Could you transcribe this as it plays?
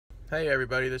Hey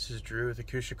everybody, this is Drew with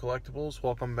Acoustic Collectibles.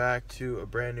 Welcome back to a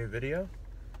brand new video.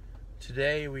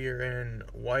 Today we are in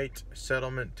White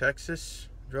Settlement, Texas.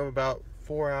 Drove about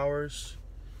 4 hours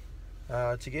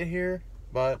to get here,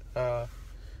 but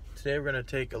today we're going to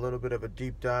take a little bit of a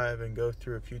deep dive and go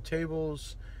through a few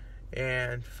tables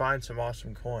and find some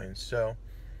awesome coins. So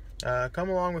come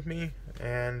along with me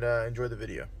and enjoy the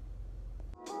video.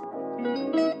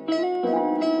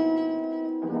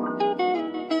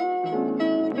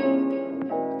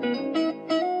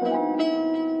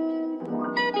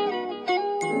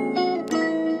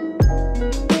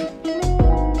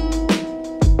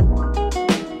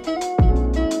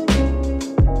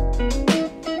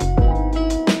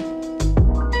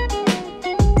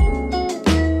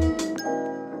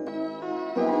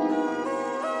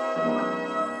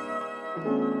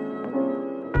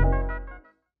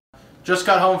 Just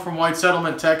got home from White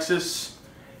Settlement, Texas,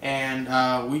 and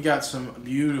we got some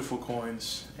beautiful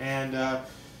coins. And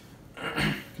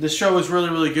this show was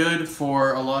really good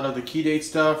for a lot of the key date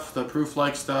stuff, the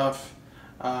proof-like stuff.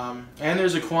 And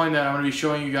there's a coin that I'm going to be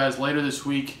showing you guys later this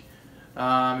week.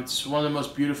 It's one of the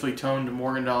most beautifully toned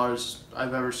Morgan dollars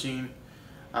I've ever seen.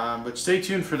 But stay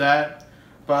tuned for that.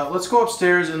 But let's go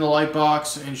upstairs in the light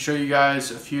box and show you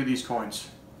guys a few of these coins.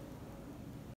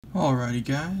 Alrighty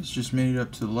guys, just made it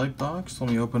up to the light box. Let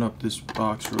me open up this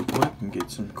box real quick and get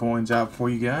some coins out for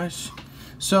you guys.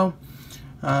 So,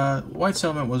 White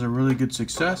Settlement was a really good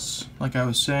success. Like I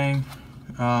was saying,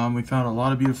 we found a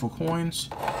lot of beautiful coins.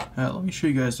 Let me show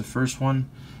you guys the first one.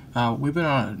 We've been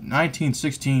on a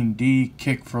 1916D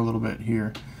kick for a little bit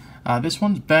here. This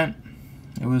one's bent.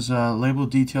 It was labeled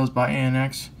details by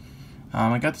ANX.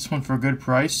 I got this one for a good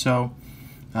price, so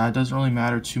it doesn't really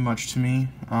matter too much to me.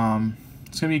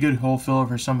 It's going to be a good hole filler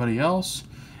for somebody else,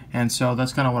 and so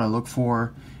that's kind of what I look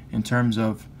for in terms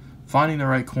of finding the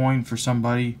right coin for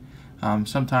somebody.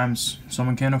 Sometimes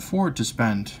someone can't afford to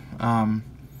spend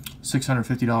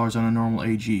 $650 on a normal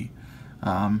AG.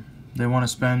 They want to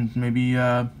spend maybe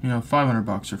 $500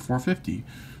 or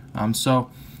 $450. So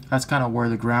that's kind of where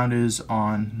the ground is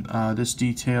on this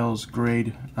details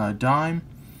grade dime.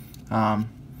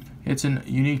 It's a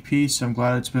unique piece. I'm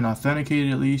glad it's been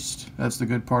authenticated at least. That's the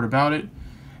good part about it.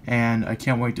 And I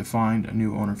can't wait to find a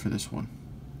new owner for this one.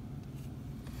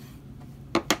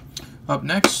 Up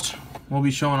next, we'll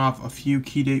be showing off a few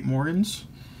key date Morgans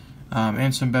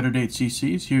and some better date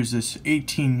CCs. Here's this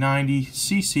 1890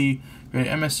 CC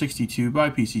rated MS62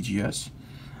 by PCGS.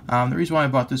 The reason why I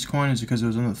bought this coin is because it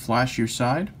was on the flashier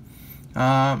side.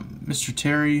 Mr.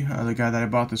 Terry, the guy that I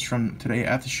bought this from today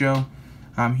at the show,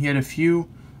 he had a few.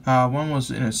 One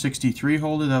was in a 63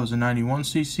 holder, that was a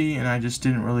 91cc, and I just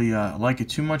didn't really like it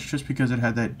too much just because it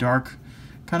had that dark,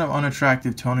 kind of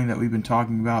unattractive toning that we've been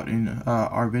talking about in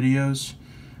our videos.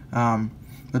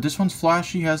 But this one's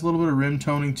flashy, has a little bit of rim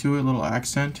toning to it, a little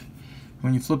accent.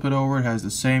 When you flip it over, it has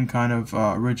the same kind of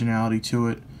originality to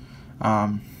it.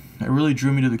 It really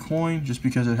drew me to the coin just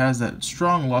because it has that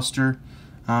strong luster.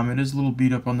 It is a little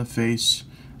beat up on the face,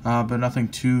 but nothing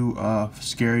too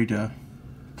scary to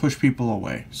push people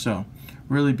away. So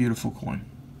really beautiful coin.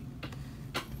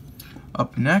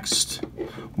 Up next,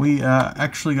 we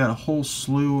actually got a whole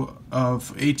slew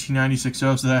of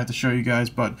 1896Os that I have to show you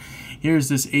guys, but here's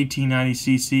this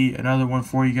 1890cc, another one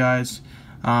for you guys.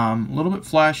 A little bit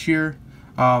flashier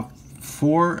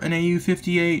for an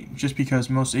AU58, just because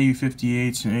most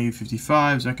AU58s and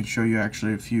AU55s, I can show you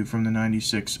actually a few from the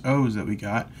 96Os that we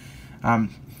got.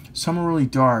 Some are really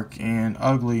dark and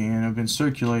ugly and have been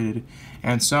circulated,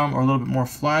 and some are a little bit more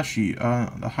flashy,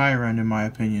 the higher end in my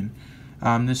opinion.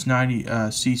 This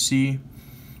 90cc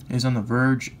is on the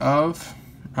verge of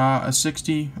a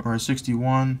 60 or a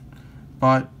 61,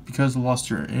 but because of the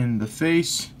luster in the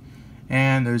face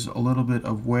and there's a little bit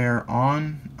of wear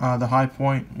on the high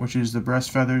point, which is the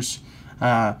breast feathers,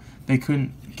 they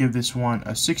couldn't give this one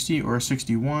a 60 or a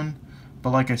 61.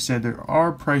 But like I said, there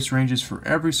are price ranges for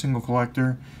every single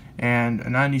collector, and a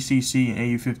 90cc and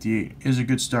AU58 is a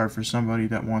good start for somebody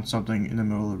that wants something in the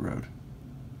middle of the road.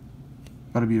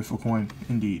 But a beautiful coin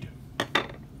indeed.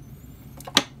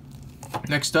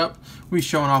 Next up, we're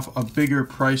showing off a bigger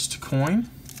priced coin.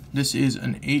 This is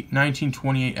an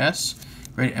 1928S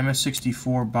rated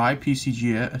MS64 by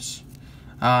PCGS.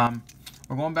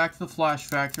 We're going back to the flash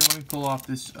factor. Let me pull off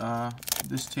this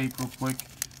this tape real quick.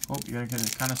 Oh, you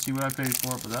gotta kind of see what I paid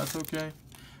for it, but that's okay.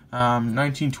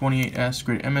 1928S,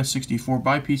 grade MS64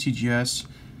 by PCGS.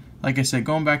 Like I said,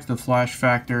 going back to the flash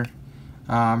factor,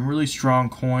 really strong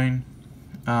coin.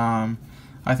 I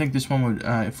think this one would,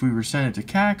 if we were sent it to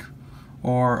CAC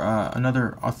or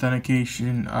another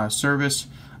authentication service,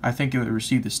 I think it would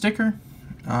receive the sticker.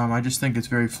 I just think it's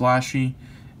very flashy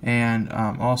and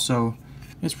also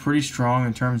it's pretty strong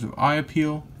in terms of eye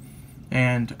appeal.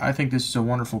 And I think this is a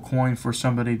wonderful coin for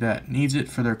somebody that needs it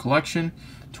for their collection.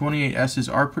 28S's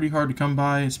are pretty hard to come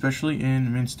by, especially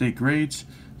in mint state grades.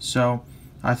 So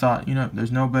I thought, you know,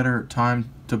 there's no better time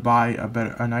to buy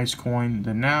a nice coin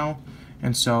than now.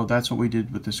 And so that's what we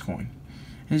did with this coin.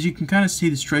 As you can kind of see,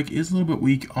 the strike is a little bit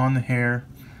weak on the hair,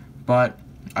 but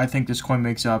I think this coin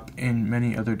makes up in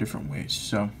many other different ways.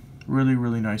 So really,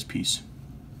 really nice piece.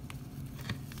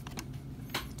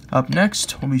 Up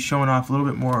next, we'll be showing off a little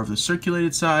bit more of the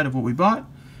circulated side of what we bought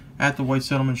at the White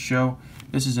Settlement Show.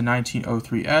 This is a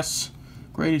 1903S,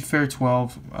 graded Fair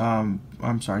 12,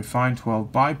 Fine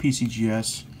 12 by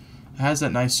PCGS. It has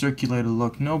that nice circulated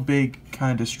look, no big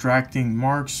kind of distracting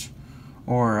marks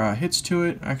or hits to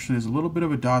it. Actually, there's a little bit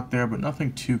of a dot there, but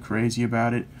nothing too crazy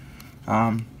about it.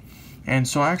 And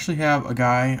so I actually have a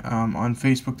guy on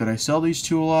Facebook that I sell these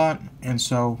to a lot, and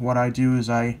so what I do is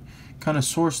I kind of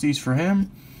source these for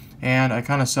him, and I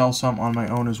kind of sell some on my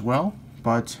own as well.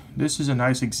 But this is a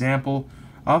nice example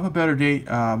of a better date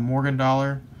Morgan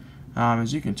dollar.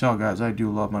 As you can tell, guys, I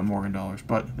do love my Morgan dollars,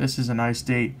 but this is a nice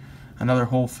date, another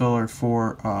hole filler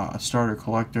for a starter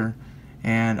collector,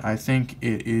 and I think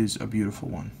it is a beautiful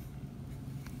one.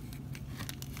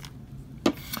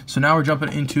 So now we're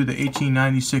jumping into the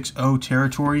 1896-0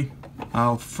 territory.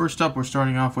 First up, we're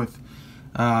starting off with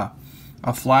a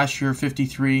flashier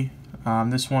 53.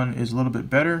 This one is a little bit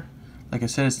better. Like I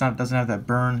said, it doesn't have that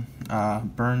burn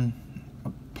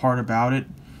part about it.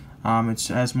 It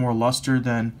has more luster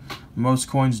than most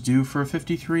coins do for a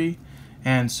 53,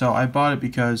 and so I bought it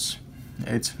because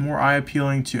it's more eye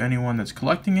appealing to anyone that's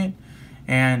collecting it,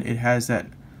 and it has that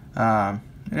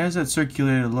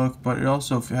circulated look, but it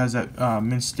also has that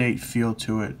mint state feel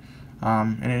to it,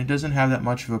 and it doesn't have that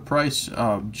much of a price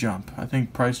jump. I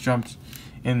think price jumps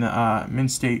in the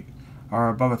mint state are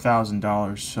above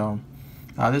 $1,000, so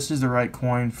this is the right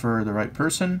coin for the right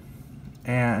person,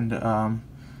 and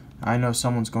I know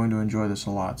someone's going to enjoy this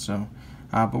a lot. So,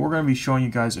 but we're going to be showing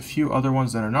you guys a few other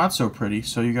ones that are not so pretty,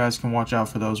 so you guys can watch out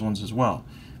for those ones as well.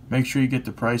 Make sure you get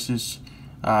the prices.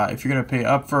 If you're going to pay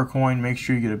up for a coin, make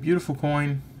sure you get a beautiful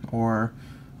coin, or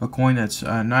a coin that's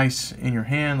nice in your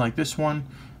hand like this one,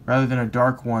 rather than a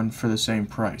dark one for the same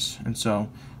price. And so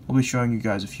we'll be showing you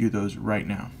guys a few of those right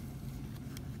now.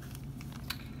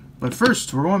 But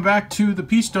first, we're going back to the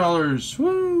piece dollars.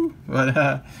 Woo!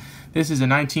 But this is a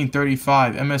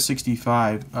 1935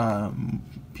 MS65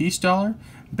 piece dollar,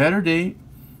 better date.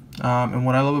 And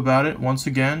what I love about it, once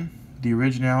again, the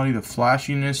originality, the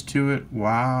flashiness to it.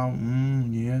 Wow,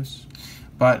 yes.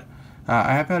 But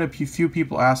I have had a few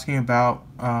people asking about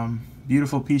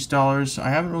beautiful piece dollars. I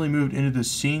haven't really moved into the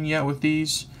scene yet with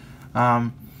these,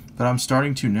 but I'm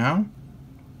starting to now.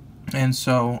 And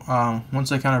so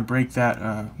once I kind of break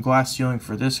that glass ceiling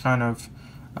for this kind of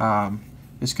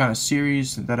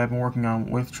series that I've been working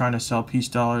on with trying to sell piece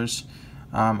dollars,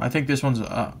 I think this one's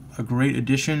a great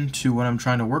addition to what I'm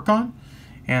trying to work on,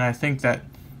 and I think that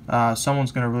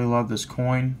someone's going to really love this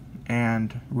coin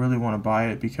and really want to buy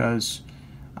it because,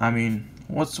 I mean,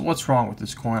 what's wrong with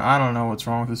this coin? I don't know what's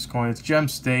wrong with this coin. It's gem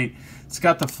state. It's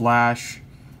got the flash.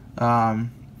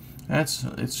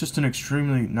 It's just an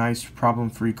extremely nice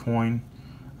problem-free coin,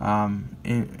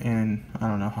 and I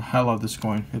don't know, I love this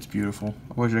coin. It's beautiful.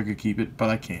 I wish I could keep it, but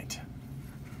I can't.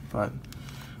 But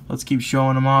let's keep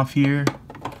showing them off here.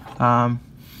 I'm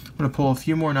gonna pull a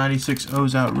few more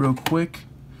 96Os out real quick,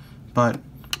 but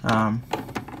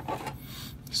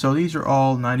so these are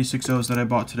all 96Os that I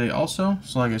bought today also.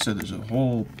 So like I said, there's a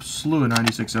whole slew of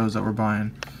 96Os that we're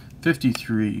buying.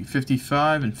 53,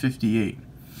 55, and 58.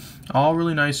 All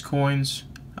really nice coins,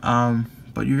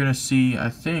 but you're gonna see, I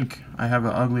think I have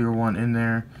an uglier one in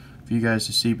there for you guys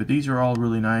to see, but these are all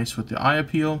really nice with the eye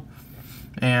appeal,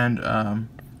 and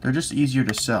they're just easier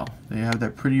to sell. They have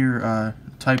that prettier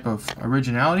type of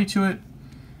originality to it,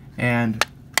 and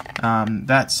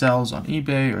that sells on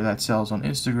eBay, or that sells on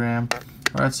Instagram,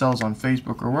 or that sells on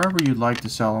Facebook, or wherever you'd like to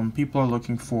sell them. People are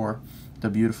looking for the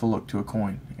beautiful look to a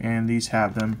coin, and these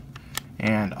have them.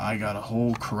 And I got a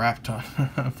whole crap ton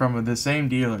from the same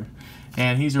dealer,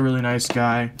 and he's a really nice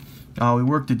guy. We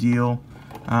worked a deal,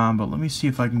 but let me see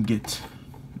if I can get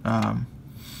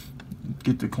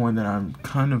the coin that I'm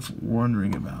kind of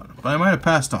wondering about. But I might have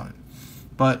passed on it.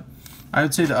 But I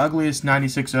would say the ugliest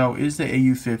 96O is the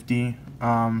AU50.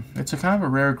 It's a kind of a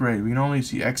rare grade. We can only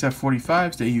see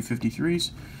XF45s, the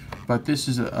AU53s, but this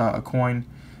is a coin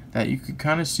that you can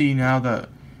kind of see now the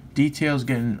details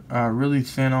getting really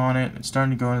thin on it. It's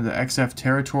starting to go into the XF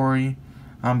territory,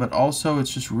 but also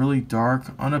it's just really dark,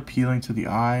 unappealing to the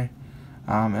eye.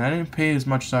 And I didn't pay as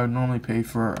much as I would normally pay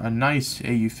for a nice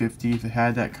AU50 if it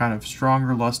had that kind of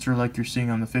stronger luster like you're seeing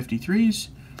on the 53s.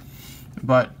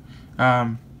 But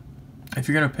if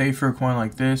you're going to pay for a coin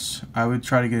like this, I would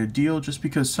try to get a deal, just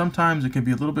because sometimes it can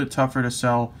be a little bit tougher to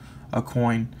sell a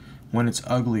coin when it's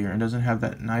uglier and doesn't have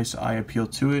that nice eye appeal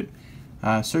to it,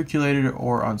 circulated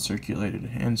or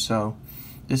uncirculated. And so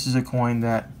this is a coin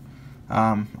that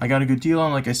I got a good deal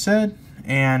on, like I said,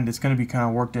 and it's going to be kind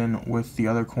of worked in with the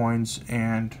other coins,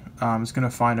 and it's going to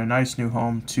find a nice new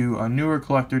home to a newer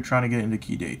collector trying to get into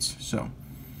key dates. So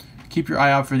keep your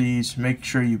eye out for these. Make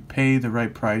sure you pay the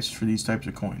right price for these types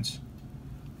of coins.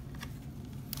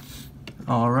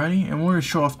 Alrighty, and we're going to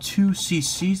show off 2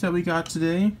 CCs that we got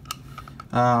today.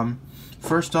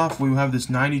 First off, we have this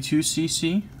 92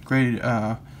 CC, graded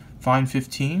fine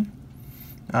 15.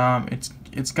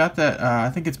 It's got that, I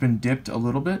think it's been dipped a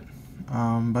little bit,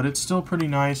 but it's still pretty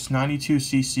nice. 92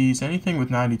 CCs, anything with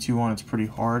 92 on it's pretty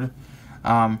hard.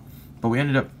 But we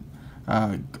ended up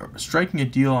striking a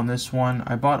deal on this one.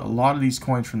 I bought a lot of these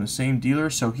coins from the same dealer,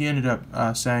 so he ended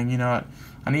up saying, you know what,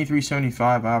 I need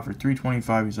 375. I offered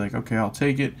 325. He's like, okay, I'll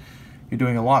take it. You're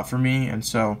doing a lot for me, and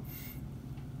so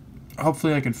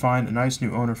hopefully I can find a nice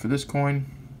new owner for this coin.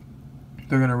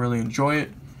 They're gonna really enjoy it,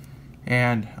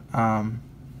 and I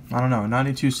don't know,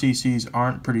 92 CCs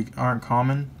aren't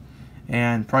common,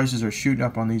 and prices are shooting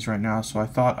up on these right now, so I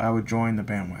thought I would join the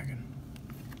bandwagon.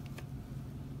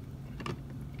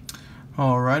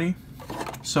 Alrighty,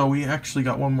 so we actually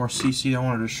got one more CC I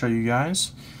wanted to show you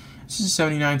guys. This is a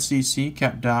 79 CC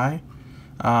cap die.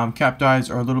 Cap dies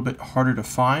are a little bit harder to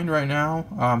find right now.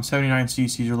 79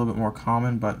 CCs are a little bit more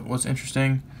common, but what's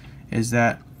interesting is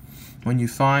that when you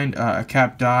find a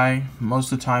cap die,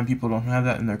 most of the time people don't have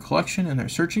that in their collection and they're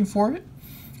searching for it.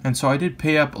 And so I did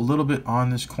pay up a little bit on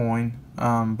this coin,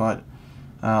 but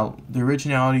the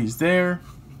originality is there,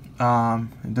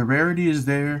 the rarity is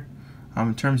there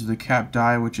in terms of the cap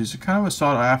die, which is kind of a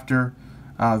sought after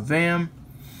VAM,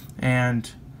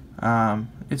 and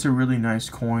it's a really nice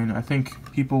coin. I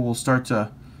think people will start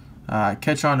to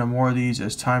catch on to more of these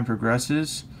as time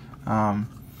progresses,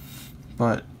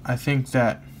 but I think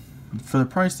that for the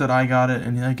price that I got it,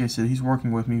 and like I said, he's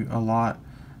working with me a lot,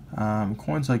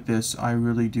 coins like this I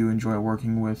really do enjoy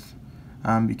working with,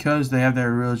 because they have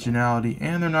their originality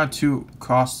and they're not too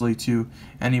costly to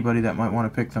anybody that might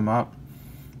want to pick them up.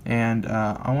 And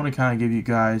I want to kind of give you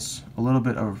guys a little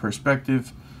bit of a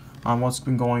perspective on what's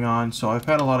been going on. So I've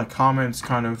had a lot of comments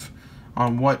kind of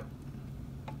on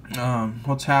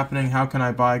what's happening, how can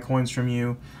I buy coins from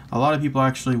you. A lot of people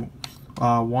actually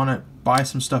want to buy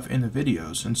some stuff in the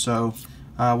videos, and so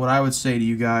what I would say to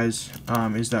you guys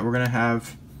is that we're gonna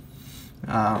have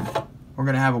a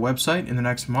website in the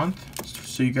next month,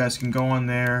 so you guys can go on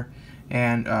there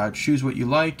and choose what you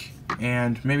like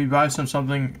and maybe buy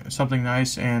something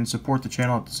nice and support the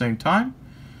channel at the same time.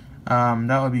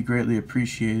 That would be greatly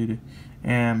appreciated,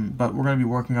 but we're going to be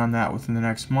working on that within the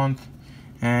next month,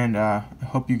 and I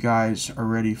hope you guys are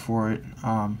ready for it.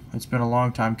 It's been a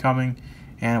long time coming,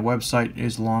 and a website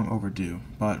is long overdue.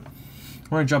 But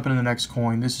we're going to jump into the next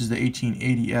coin. This is the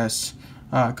 1880S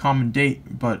common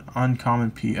date but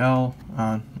uncommon PL.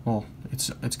 Well,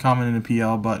 it's common in a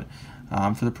PL, but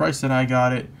for the price that I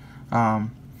got it,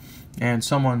 and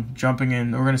someone jumping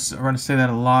in, we're gonna say that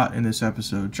a lot in this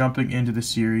episode, jumping into the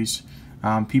series.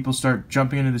 People start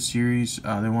jumping into the series,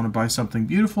 they want to buy something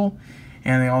beautiful,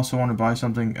 and they also want to buy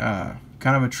something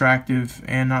kind of attractive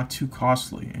and not too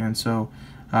costly. And so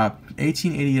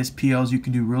 1880S PLs you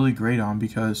can do really great on,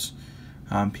 because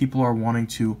people are wanting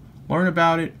to learn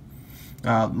about it,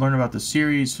 learn about the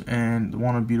series, and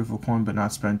want a beautiful coin but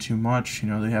not spend too much. You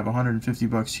know, they have 150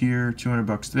 bucks here, 200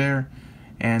 bucks there,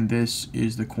 and this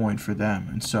is the coin for them.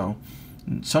 And so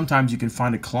sometimes you can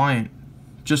find a client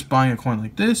just buying a coin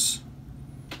like this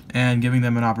and giving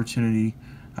them an opportunity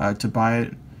to buy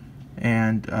it,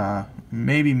 and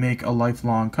maybe make a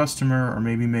lifelong customer, or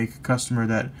maybe make a customer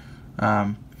that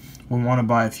will want to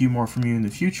buy a few more from you in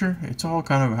the future. It's all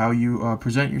kind of how you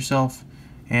present yourself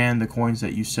and the coins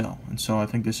that you sell. And so I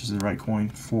think this is the right coin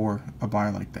for a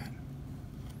buyer like that.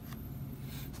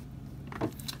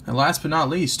 And last but not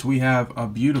least, we have a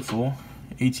beautiful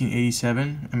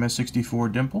 1887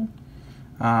 MS64 dimple.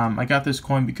 I got this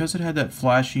coin because it had that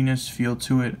flashiness feel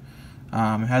to it.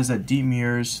 It has that deep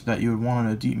mirrors that you would want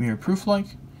on a deep mirror proof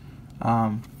like,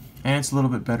 and it's a little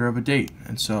bit better of a date,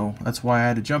 and so that's why I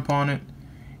had to jump on it.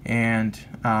 And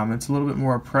it's a little bit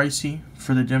more pricey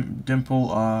for the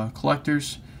dimple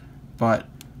collectors, but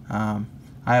I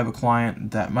have a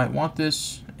client that might want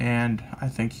this, and I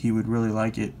think he would really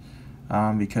like it,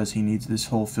 because he needs this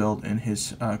hole filled in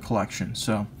his collection.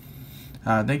 So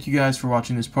Thank you guys for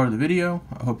watching this part of the video.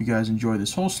 I hope you guys enjoy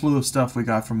this whole slew of stuff we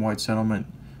got from White Settlement,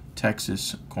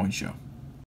 Texas Coin Show.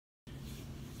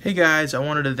 Hey guys, I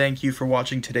wanted to thank you for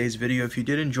watching today's video. If you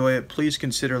did enjoy it, please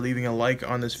consider leaving a like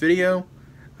on this video.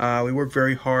 We work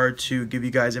very hard to give you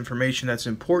guys information that's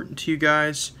important to you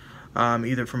guys,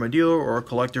 either from a dealer or a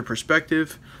collector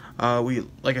perspective.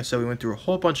 Like I said, we went through a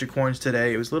whole bunch of coins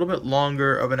today. It was a little bit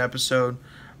longer of an episode,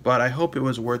 but I hope it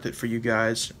was worth it for you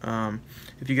guys.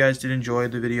 If you guys did enjoy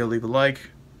the video, leave a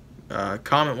like,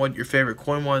 comment what your favorite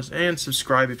coin was, and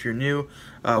subscribe if you're new.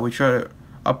 We try to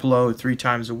upload 3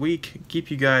 times a week,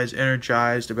 keep you guys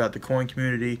energized about the coin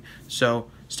community. So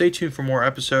stay tuned for more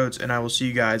episodes, and I will see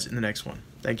you guys in the next one.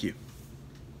 Thank you.